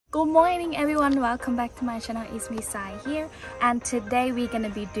Good morning everyone, welcome back to my channel. It's me Sai here, and today we're gonna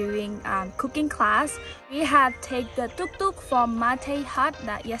be doing cooking class. We have taken the tuk-tuk from Matey hut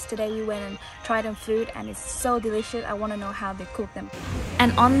that yesterday we went and tried them food, and it's so delicious. I want to know how they cook them.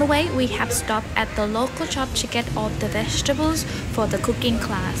 And on the way we have stopped at the local shop to get all the vegetables for the cooking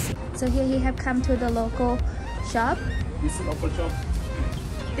class. So here you have come to the local shop. This is local shop.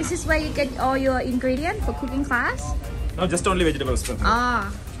 This is where you get all your ingredients for cooking class? No, just only vegetables.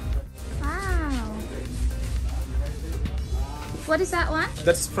 Ah. Wow. What is that one?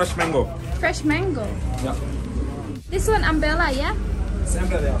 That's fresh mango. Fresh mango. Yeah. This one umbrella, yeah? It's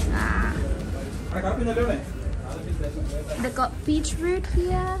umbrella. Ah. They got beetroot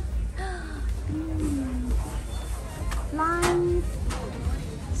here. Lime.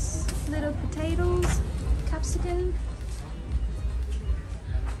 Little potatoes. Capsicum.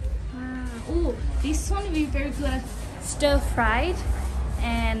 Wow. Oh, this one will be very good at stir fried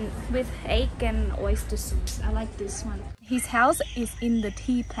and with egg and oyster soups. I like this one. His house is in the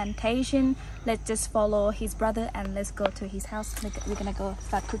tea plantation. Let's just follow his brother and let's go to his house. We're gonna go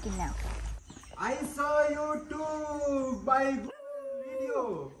start cooking now. I saw you too by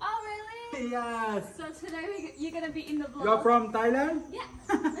video. Oh really? Yes. So today you're gonna be in the vlog. You're from Thailand? Yeah.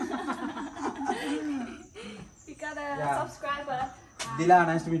 We got a subscriber. Dila,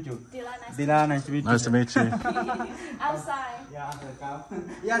 nice to meet you. Dila, nice to meet you. Nice to meet you. Outside. Yeah, welcome.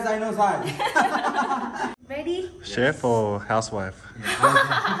 Yes, I know, sir. Ready? Chef or housewife?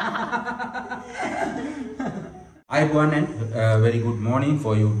 Hi everyone, and very good morning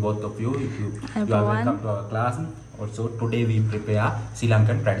for you both of you. You are welcome to our class. Also today we prepare Sri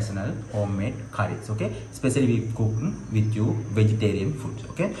Lankan traditional homemade curries. Okay, especially we cook with you vegetarian foods.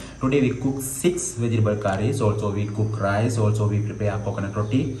 Okay, today we cook 6 vegetable curries. Also we cook rice. Also we prepare coconut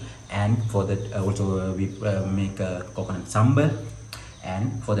roti, and for that also we make coconut sambal,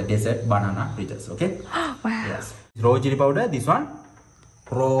 and for the dessert banana fritters. Okay. Wow. Yes. Raw chili powder. This one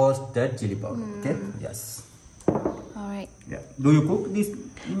roasted chili powder. Okay. Yes. Alright. Yeah. Do you cook this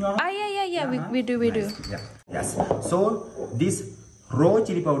in your house? Yeah. We do. Yeah. Yes. So this raw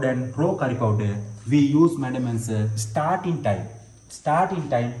chili powder and raw curry powder we use, madam, as starting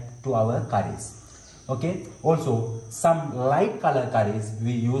time to our curries. Okay. Also some light color curries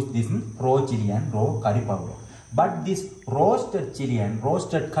we use this raw chili and raw curry powder. But this roasted chili and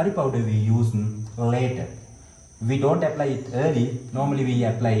roasted curry powder we use later. We don't apply it early. Normally we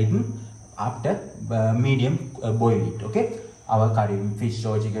apply it after medium boil it. Okay, our curry, fish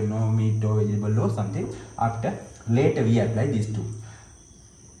or chicken or meat or vegetable or something, after later we apply these two.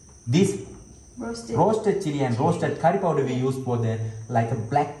 This roasted chili and roasted curry powder we use for the like a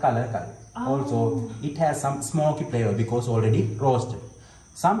black color curry. Also it has some smoky flavor because already roasted.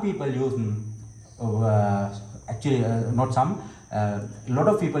 Some people use not some, a lot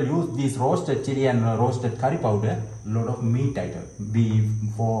of people use this roasted chili and roasted curry powder, lot of meat item, beef,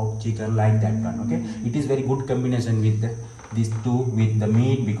 pork, chicken, like that one. Okay, it is very good combination with these two with the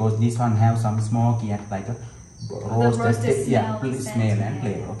meat, because this one have some smoky and like a roasted smell and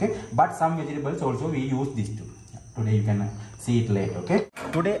flavor. Okay, but some vegetables also we use these two. Today you can see it later. Okay,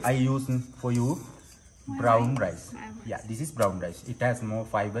 today I use for you brown rice. Yeah, this is brown rice. It has more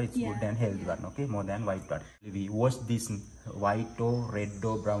fiber. It's good and healthy one. Okay, more than white one. We wash this white or red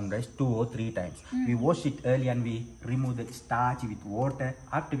or brown rice 2 or 3 times. We wash it early and we remove the starch with water.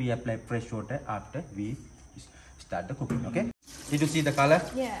 After we apply fresh water, after we start the cooking. Okay, did you see the color?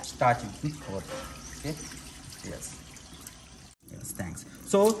 Yeah. Starch with water. Okay. Yes. Yes. Thanks.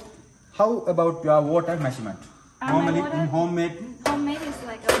 So, how about your water measurement? Normally in homemade is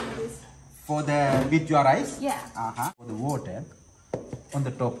like this. For the with your rice, for the water on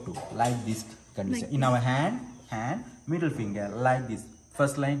the top too, like this condition. Like in our hand, middle finger, like this.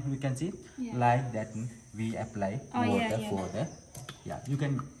 First line we can see, like that we apply water for the. Yeah, you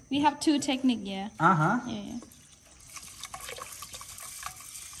can. We have 2 techniques, yeah.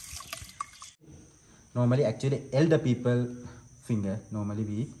 Normally, actually, elder people finger normally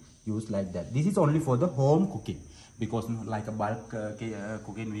we use like that. This is only for the home cooking. Because like a bulk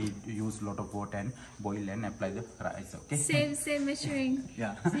cooking, we use a lot of water and boil and apply the rice. Okay. Same measuring.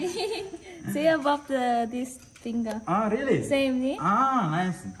 Yeah. See above this finger. Ah, really? Same, yeah? Ah,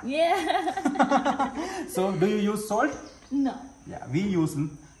 nice. Yeah. So, do you use salt? No. Yeah, we use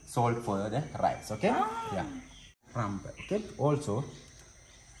salt for the rice. Okay. Yeah. Crumble. Okay. Also,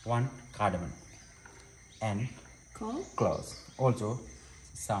 1 cardamom and cloves. Also,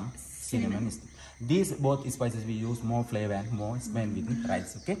 some cinnamon. These both spices we use more flavor and more smell with the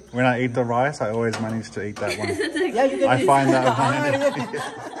rice. Okay. When I eat the rice, I always manage to eat that one. Yeah, you can. I find that one.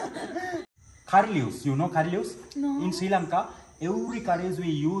 Curry leaves. You know curry leaves? No. In Sri Lanka, every curries we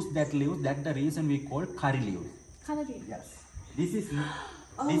use that leaves. That's the reason we call curry leaves. Curry. Yes. This is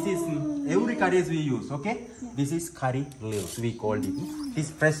every curries we use. Okay. Yeah. This is curry leaves. We call it.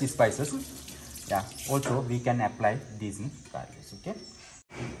 This fresh spices. Yeah. Also we can apply these curries. Okay.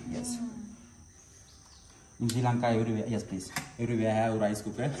 Yes. In Sri Lanka, everywhere, yes please, everywhere have rice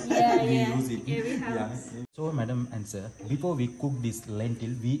cooker. Yeah, we yeah. use it. Yeah. So madam and sir, before we cook this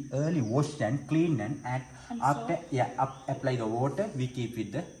lentil, we early wash and clean and after apply the water, we keep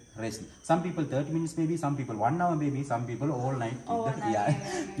it the rest. Some people 30 minutes maybe, some people 1 hour maybe, some people all night.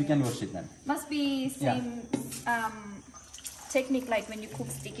 You can wash it then. Must be same technique like when you cook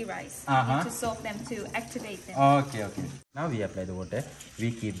sticky rice. You need to soak them to activate them. Okay. Now we apply the water,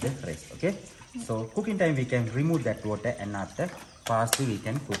 we keep the rest. Okay. So cooking time we can remove that water and after fastly we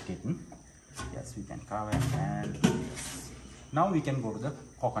can cook it. Yes, we can cover and now we can go to the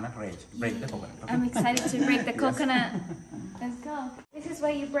coconut range. Break the coconut. Okay? I'm excited to break the coconut. Let's go. This is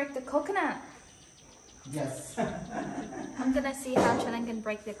where you break the coconut. Yes. I'm gonna see how Chanan can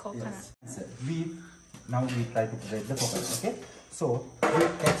break the coconut. Yes. So now we try to break the coconut. Okay. So we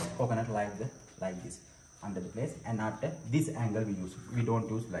catch coconut like this. Under the place, and after this angle we don't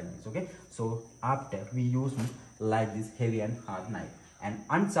use like this. Okay, so after we use like this heavy and hard knife, and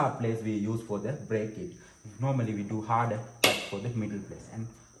unsharp place we use for the break it. Normally we do harder cut for the middle place and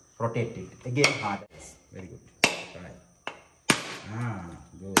rotate it again harder. Very good. Right.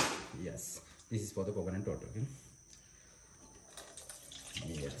 Good. Yes, this is for the coconut water. Okay.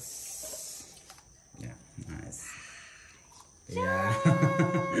 Yes. Yeah. Nice. Yeah.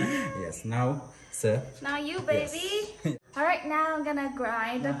 Yes. Now. Sir. Now you, baby. Yes. All right, now I'm gonna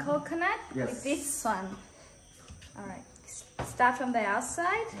grind the coconut with this one. All right, start from the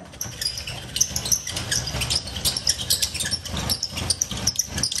outside. Yeah.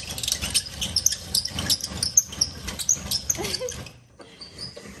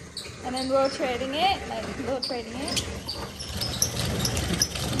 And then rotating it.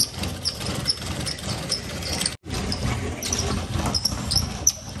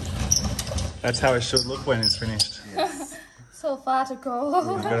 That's how it should look when it's finished. Yes. So far to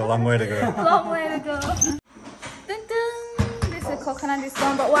go. We've got a long way to go. Long way to go. Dun, dun. This is coconut, this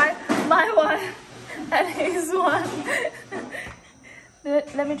one, but why my one and his one?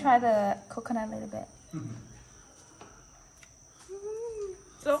 Let me try the coconut a little bit.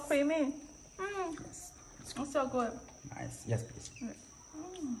 So creamy. It's so good. Nice. Yes, please.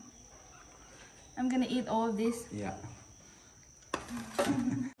 I'm gonna eat all of this. Yeah.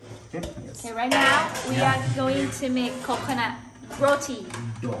 Okay, right now we are going to make coconut roti.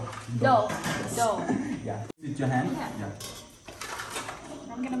 Dough. Yeah. With your hand? Yeah.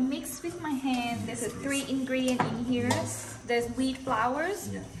 I'm gonna mix with my hand. There's 3 ingredients in here. There's wheat flours,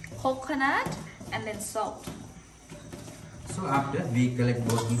 coconut, and then salt. So after we collect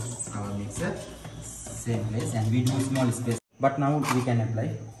both our mixer, same place, and we do small space. But now we can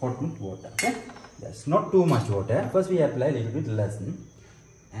apply hot water. Okay? Yes, not too much water. First we apply a little bit less.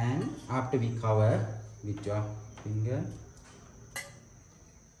 And after we cover with your finger.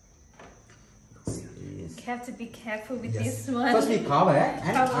 You have to be careful with this one. First we cover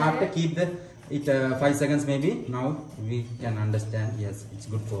and after keep it 5 seconds maybe. Now we can understand. Yes, it's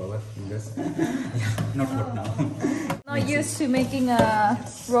good for our fingers. Not good now. Not used to making a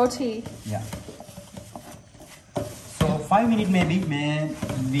roti. Yeah. So 5 minutes maybe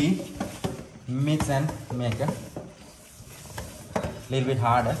we mix and make a little bit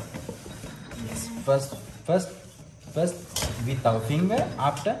harder. Yes. First with our finger.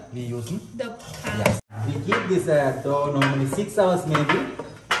 After we using the pan. Yes. We keep this dough normally 6 hours maybe.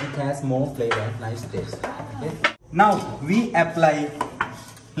 It has more flavor and nice taste. Okay. Now we apply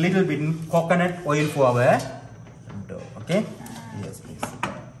little bit coconut oil for our dough. Okay. Yes, please.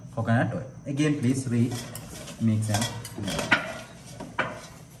 Coconut oil. Again, please mix and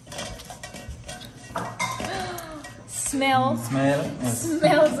Smells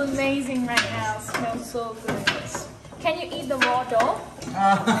amazing right now. Smells so good. Can you eat the raw dough?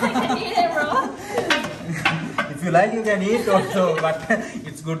 Can you eat it raw? If you like, you can eat also, but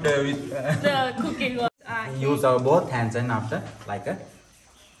it's good with the cooking one. Use our both hands and after like a.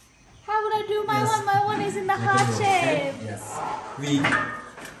 How would I do my one? My one is in the heart shape. Yes. We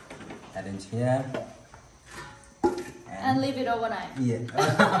arrange here. And leave it overnight. Yeah.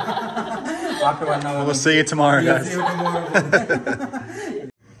 After 1 hour. We'll see you tomorrow, guys. See you tomorrow.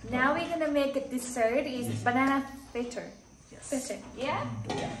 Now we're gonna make a dessert. Is banana fritter. Yes. Fritter. Yeah.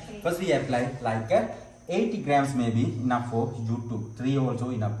 Okay. First we apply like 80 grams maybe enough for you to 3 also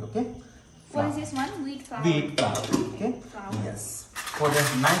enough. Okay. What is this one? Wheat flour. Wheat flour. Okay. Flour. Yes. For the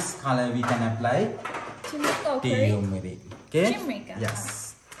nice color we can apply Turmeric or tea curry? maybe. Okay. Chimica.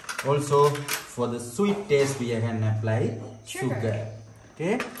 Yes. Also for the sweet taste we can apply sugar.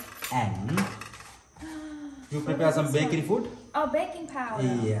 Okay. And you prepare some bakery food. Oh, baking powder.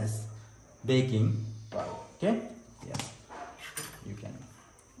 Yes. Baking powder. Okay. Yes. You can.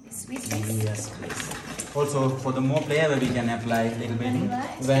 Sweet. Yes, please. Also for the more flavor we can apply a little bit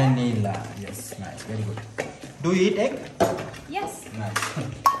vanilla. Yes, nice, very good. Do you eat egg? Yes. Nice.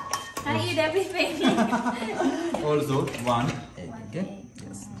 I eat everything. Also one egg. Okay.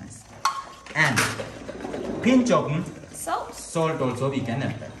 Yes, nice. And pinch of salt also we can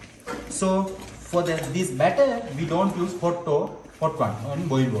apply. So for this batter we don't use hot one on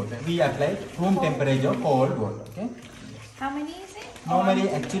boiled water. We apply room temperature cold water. Okay. How many is it? Normally,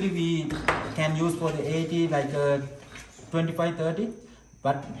 actually, we can use for the 80 like 25, 30,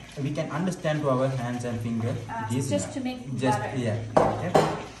 but we can understand to our hands and fingers. Just to make butter. Yeah. Okay.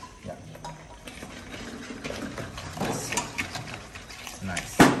 Yeah.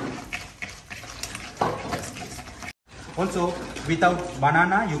 Nice. Also, without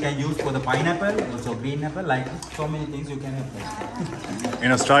banana, you can use for the pineapple, also green apple, like so many things you can apply.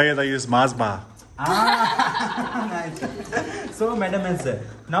 In Australia, they use Mazba. Nice. So, madam and sir,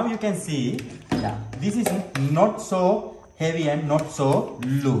 now you can see, this is not so heavy and not so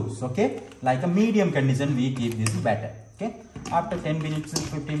loose, okay? Like a medium condition, we keep this batter, okay? After 10 minutes,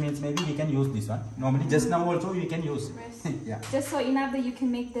 15 minutes, maybe we can use this one. Normally, just now also we can use it. Yeah. Just so enough that you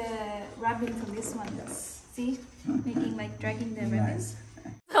can make the rubbing to this one. Yes. See? Making like dragging the ribbons.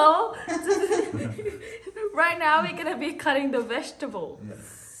 So, right now we're gonna be cutting the vegetable.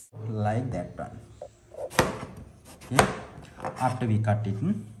 Yes. Like that one. Okay. After we cut it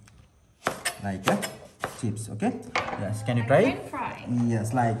like a chips, okay? Yes, can you try it? French fry.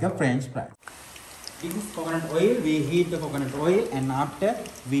 Yes, like a French fry. This is coconut oil. We heat the coconut oil, and after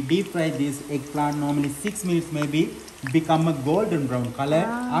we deep fry this eggplant, normally 6 minutes maybe, become a golden brown color.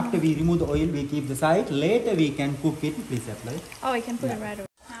 After we remove the oil, we keep the side. Later we can cook it. Please apply. Oh, we can put it right away.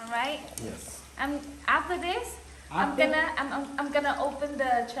 All right. Yes. After this, I'm gonna open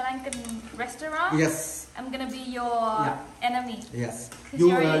the Lankan restaurant. Yes. I'm gonna be your enemy. Yes. 'Cause You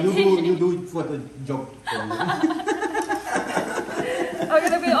you're do it for the job. I'm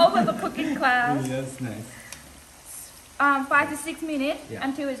gonna be over the cooking class. Yes, nice. 5 to 6 minutes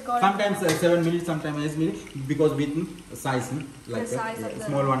until it's golden. Sometimes 7 minutes, sometimes 8 minutes, because with size, like The size of the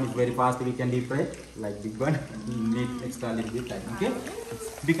small one is very fast. We can deep fry, like big one, we need extra little bit time. Okay, it's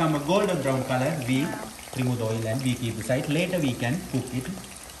become a golden brown color. We remove the oil and we keep the side. Later we can cook it.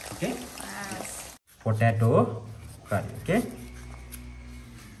 Okay. Potato curry. Okay.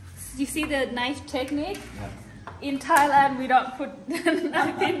 You see the knife technique? In Thailand, we don't put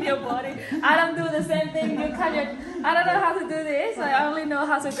knife in your body. I don't do the same thing. You cut your. I don't know how to do this. I only know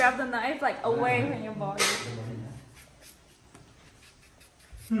how to grab the knife like away from your body.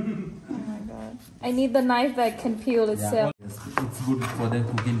 Oh my god! I need the knife that can peel itself. Yes, it's good for the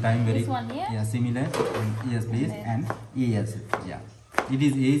cooking time. Very. This one here? Yeah, similar. Yes, please, and yes, yeah. It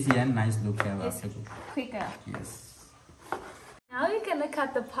is easy and nice look after cook. Quicker. Yes. Now you're gonna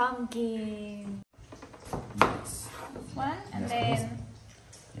cut the pumpkin. Yes. This one and Yes, then please.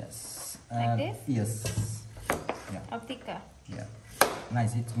 Yes. Like this? Yes. Yeah. or thicker. Yeah.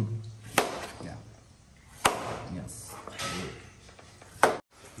 Nice. It's good. Yeah. Yes.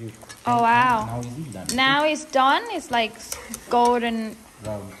 Oh wow! Now is it done? Now it's done. It's like golden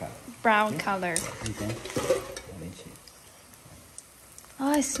Brown color. brown color. You can arrange it.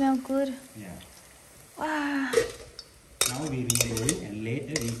 Oh, it smells good. Yeah. Wow. Now we remove it and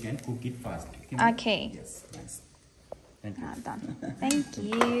later we can cook it fast. Okay. Yes. Nice. Thank you. Now done. Thank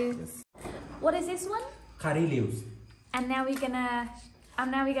you. Yes. What is this one? Curry leaves. And now we're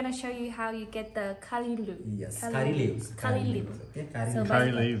gonna show you how you get the curry leaves. Yes. Curry leaves. Curry leaves. Okay. So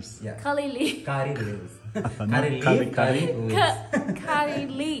Curry leaves. Yeah. Curry leaves. Curry leaves. Not curry. Curry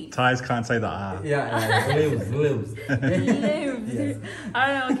leaves. Thais can't say the R. Yeah. Leaves. Leaves. Yes. I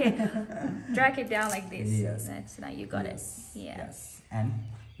don't know. Okay. Drag it down like this. Yes. That's now you got Yes. it. Yeah. Yes. And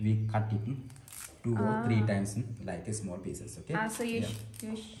we cut it 2 or 3 times like small pieces. Okay. So you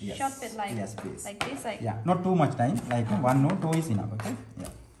Yes. chop it like Yes, please. like this, like Yeah. Not too much time. Like 1 or 2 is enough. Okay.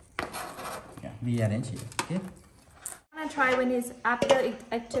 Yeah. Yeah. We arrange here. Okay. I'm gonna try when it's after it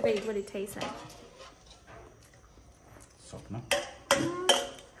activate what it tastes like. Soft, no?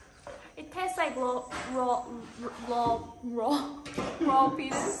 It tastes like raw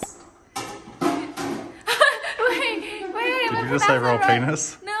penis. wait. Did you just say raw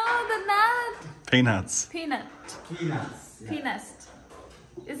penis? No, the nut. Peanuts. Peanut. Peanuts. Yeah. Peanuts.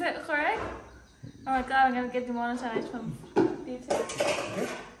 Is that correct? Oh my god, I'm gonna get demonetized from YouTube. Okay.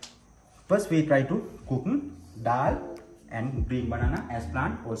 First we try to cook dal and green banana as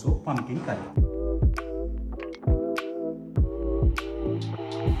planned, also pumpkin curry.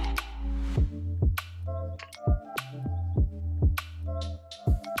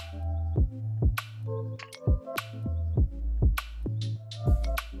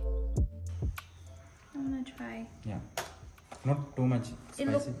 I'm gonna try. Yeah, not too much spicy. It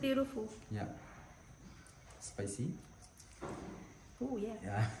looks beautiful. Yeah, spicy. Oh yeah.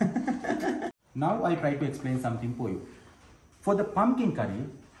 Yeah. Now I try to explain something for you. For the pumpkin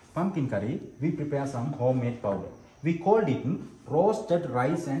curry, we prepare some homemade powder. We called it roasted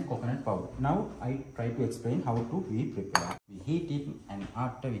rice and coconut powder. Now I try to explain how to we prepare. We heat it and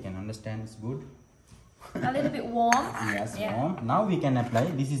after we can understand it's good. A little bit warm. Yes, yeah. warm. Now we can apply.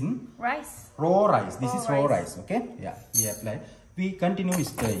 This is Rice. raw rice. This Raw is raw rice. rice. Okay. Yeah. We apply. We continue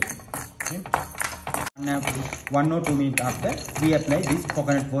stirring. Okay. Now 1 or 2 minutes after we apply this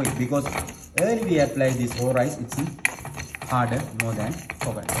coconut oil because early we apply this raw rice. It's harder more than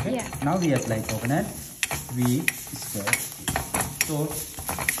coconut. Okay. Yeah. Now we apply coconut. We stir. So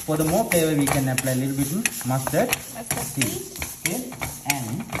for the more flavor we can apply a little bit mustard seed. Okay.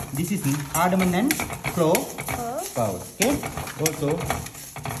 And this is cardamom and clove powder. Okay. Also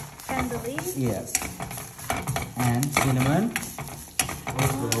Candle leaves. yes. And cinnamon.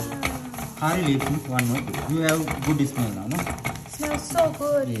 Also curry leaves. 1 more. You have good smell now, no? Smells so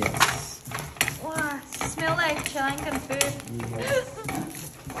good. Yes. Wow, smell like Lankan food. Yes.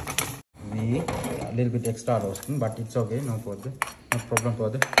 We a little bit extra roasting, but it's okay. No problem for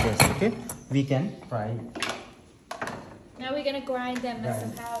the taste. Okay. We can fry Now we're gonna grind them as a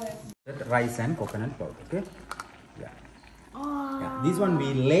powder. that rice and coconut powder. Okay. Yeah. Oh. Yeah. This one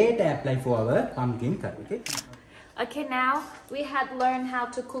we later apply for our pumpkin curry. Okay. Okay, now we had learned how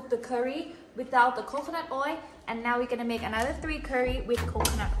to cook the curry without the coconut oil, and now we're gonna make another 3 curry with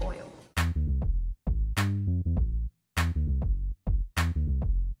coconut oil.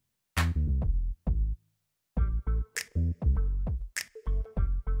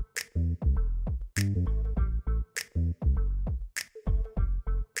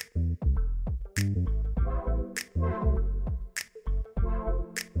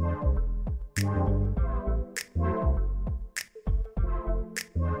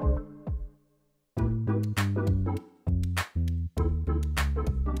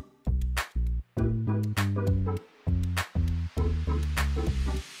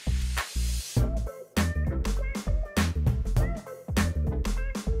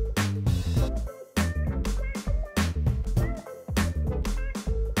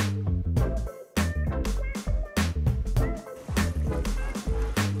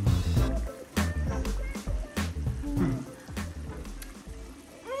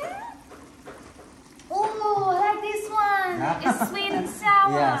 It's sweet and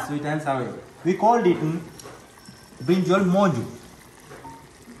sour. Yeah, sweet and sour. We called it brinjal moju.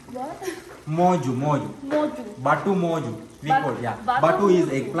 What? Moju. Moju. Batu moju. We call yeah. Batu is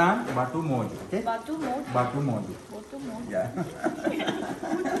eggplant. Batu moju. Okay. Batu moju. Batu moju. Batu moju. Yeah.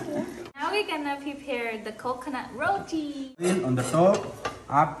 Now we're gonna prepare the coconut roti. Then on the top,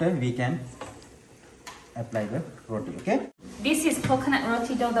 after we can apply the roti. Okay. This is coconut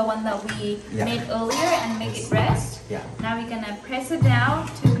roti dough, the one that we Yeah. made earlier and make it rest. Yeah. Now we're gonna press it down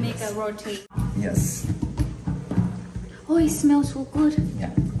to make a roti. Yes. Oh, it smells so good.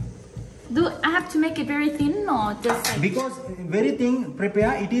 Yeah. Do I have to make it very thin or just like? Because very thing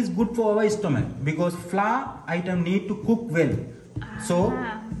prepare it is good for our stomach because flour item need to cook well. So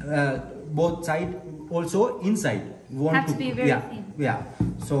both side also inside want Have to be very yeah thin. yeah.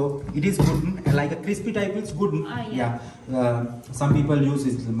 So it is good like a crispy type. It's good. Yeah. Some people use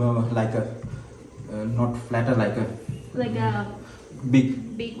it like a not flatter like a big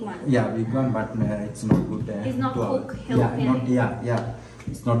one. yeah big one, but it's not good. It's not to our- cook yeah healthy. not yeah.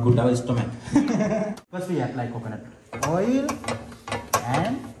 It's not good to our stomach. First we apply coconut oil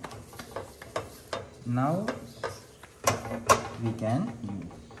and now we can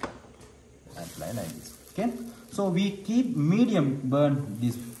apply like this. Okay. So we keep medium burn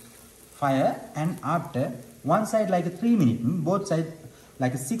this fire and after one side like 3 minutes, both side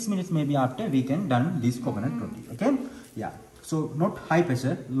like 6 minutes maybe after we can done this coconut roti. Okay. Yeah. So not high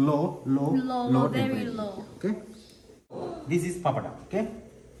pressure, low Very temperature. low. Okay. This is papada. Okay.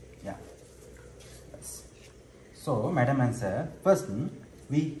 Yeah. Yes. So madam and sir, first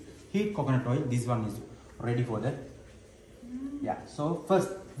we heat coconut oil. This one is ready for the yeah. So first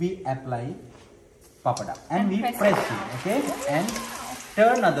we apply papada and we press it. Okay. And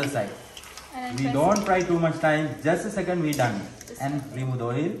turn other side. We don't try too much time. Just a second we done. And remove the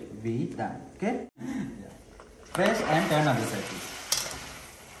oil. We done. Okay. Yeah. Press and turn other side. Please.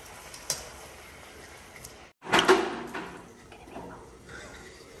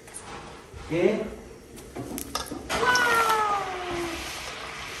 Okay.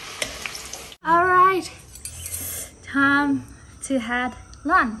 All right, time to have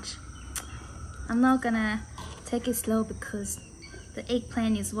lunch. I'm not gonna take it slow because the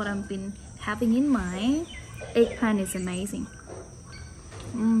eggplant is what I've been having in mind. Eggplant is amazing.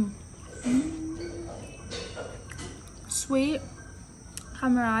 Sweet,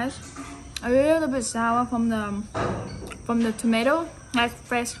 caramelized, a little bit sour from the tomato, like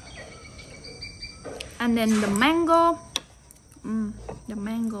fresh, and then the mango. The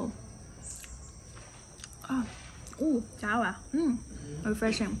mango. Oh, sour.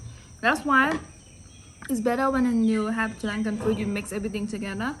 Refreshing. That's why it's better when you have Lankan food, you mix everything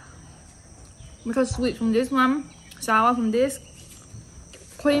together. Because sweet from this one, sour from this,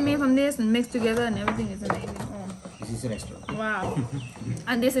 creamy from this, and mixed together, and everything is amazing. This is a restaurant. Wow.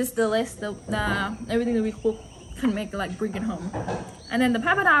 And this is the list, the everything that we cook can make, like bring it home. And then the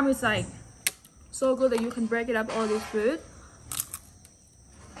papadam is like so good that you can break it up all this food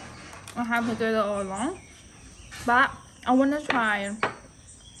and have together all along. But I want to try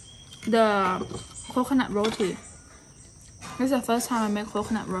the coconut roti. This is the first time I make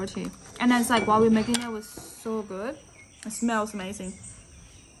coconut roti, and it's like while we're making it was so good. It smells amazing.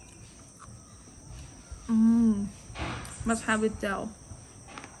 Must have it though.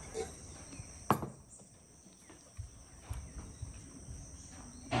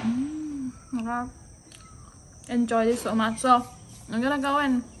 Okay. Enjoy this so much. So I'm gonna go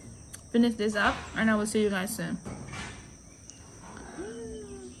and finish this up, and I will see you guys soon.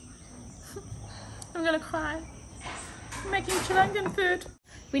 I'm gonna cry. I'm making Sri Lankan food.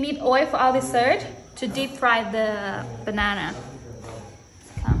 We need oil for our dessert to deep fry the banana.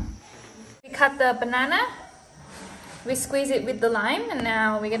 We cut the banana. We squeeze it with the lime, and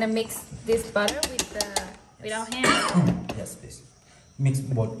now we're gonna mix this butter with our hand. Yes, please. Mix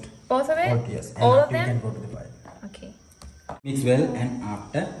both. Both of it? Both, yes. And all of after you them? can go to the fire. Okay. Mix well, and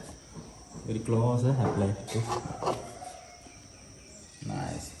after very close, apply this.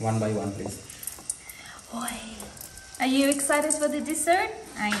 Nice. One by one, please. Boy. Are you excited for the dessert?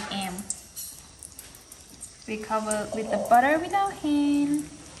 I am. We cover with the butter with our hand.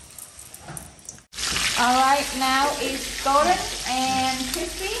 Alright, now it's golden and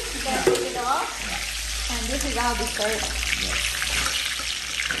crispy. We're gonna take it off. Yeah. And this is our dessert. Yes.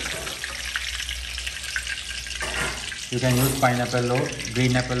 You can use pineapple loaf,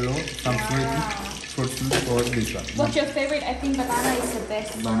 green apple loaf, some sweet fruits or this one. What's your favorite? I think banana is the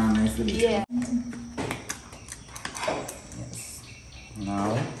best. Banana is the best. Yeah. Yes.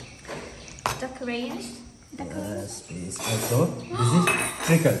 Now. Decoration. Yes, please. Also, this is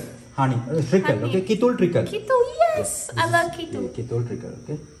trickle. Honey. Trickle, Honey. okay? Kitul trickle. Kitu, yes. I love kitu. Kitul trickle,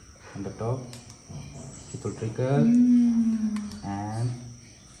 okay? On the top. Kitul trickle. And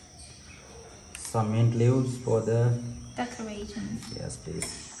some mint leaves for the Decoration. yes,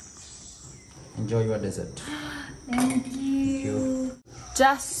 please. Enjoy your dessert. Thank you. Thank you.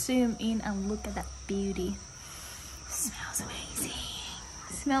 Just zoom in and look at that beauty. Smells amazing.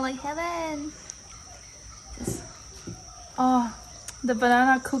 Smell like heaven. Oh, the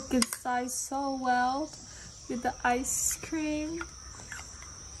banana cooked inside so well with the ice cream.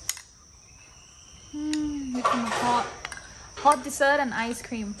 Making hot dessert and ice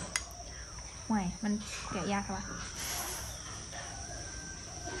cream. Wait,มันแกะยากค่ะ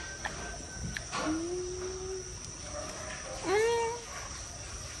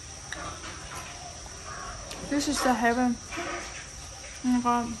This is the heaven. Oh my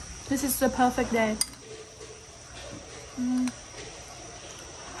god, this is the perfect day.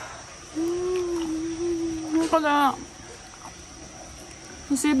 Look at that.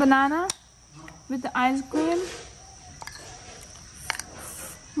 You see banana with the ice cream.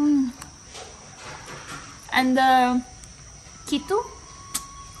 And the kitu.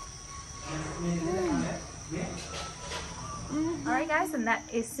 Alright guys, and that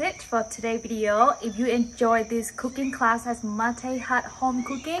is it for today's video. If you enjoyed this cooking class as Matey Hut home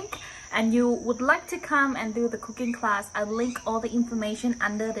cooking and you would like to come and do the cooking class, I'll link all the information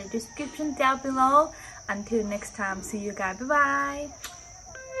under the description down below. Until next time, see you guys. Bye bye.